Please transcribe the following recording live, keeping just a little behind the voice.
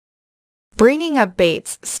Bringing Up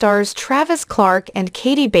Bates stars Travis Clark and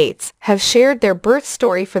Katie Bates have shared their birth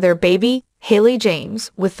story for their baby, Hailey James,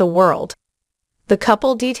 with the world. The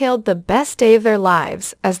couple detailed the best day of their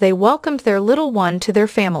lives as they welcomed their little one to their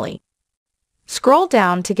family. Scroll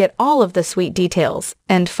down to get all of the sweet details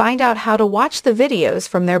and find out how to watch the videos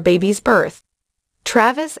from their baby's birth.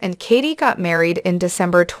 Travis and Katie got married in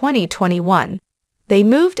December 2021. They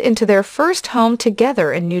moved into their first home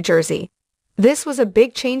together in New Jersey. This was a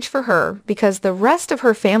big change for her because the rest of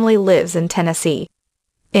her family lives in Tennessee.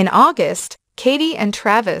 In August, Katie and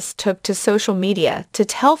Travis took to social media to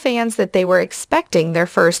tell fans that they were expecting their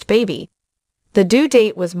first baby. The due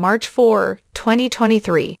date was March 4,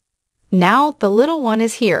 2023. Now the little one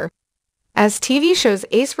is here. As TV shows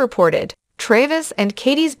Ace reported, Travis and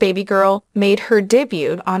Katie's baby girl made her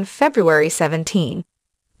debut on February 17.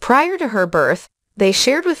 Prior to her birth, they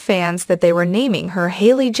shared with fans that they were naming her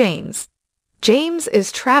Hailey James. James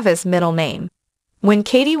is Travis' middle name. When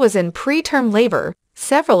Katie was in preterm labor,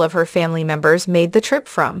 several of her family members made the trip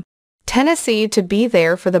from Tennessee to be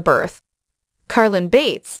there for the birth. Carlin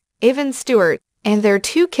Bates, Evan Stewart, and their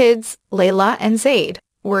two kids, Layla and Zaid,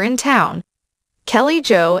 were in town. Kelly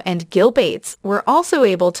Jo and Gil Bates were also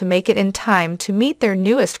able to make it in time to meet their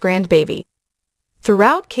newest grandbaby.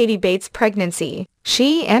 Throughout Katie Bates' pregnancy,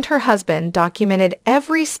 she and her husband documented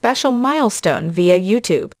every special milestone via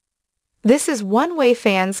YouTube. This is one way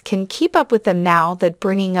fans can keep up with them now that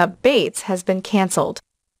Bringing Up Bates has been canceled.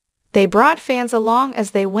 They brought fans along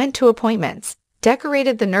as they went to appointments,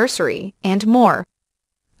 decorated the nursery, and more.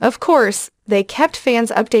 Of course, they kept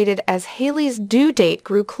fans updated as Hailey's due date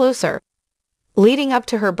grew closer. Leading up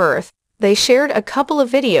to her birth, they shared a couple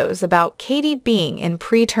of videos about Katie being in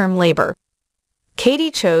preterm labor.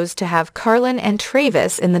 Katie chose to have Carlin and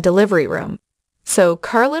Travis in the delivery room, so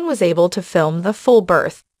Carlin was able to film the full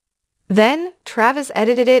birth. Then, Travis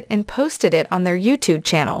edited it and posted it on their YouTube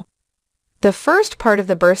channel. The first part of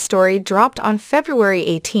the birth story dropped on February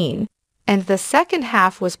 18, and the second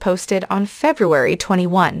half was posted on February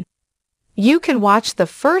 21. You can watch the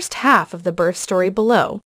first half of the birth story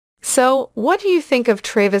below. So, what do you think of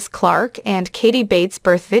Travis Clark and Katie Bates'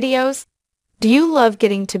 birth videos? Do you love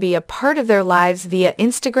getting to be a part of their lives via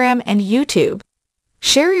Instagram and YouTube?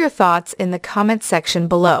 Share your thoughts in the comments section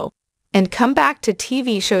below. And come back to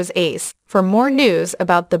TV shows Ace for more news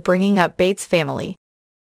about the Bringing Up Bates family.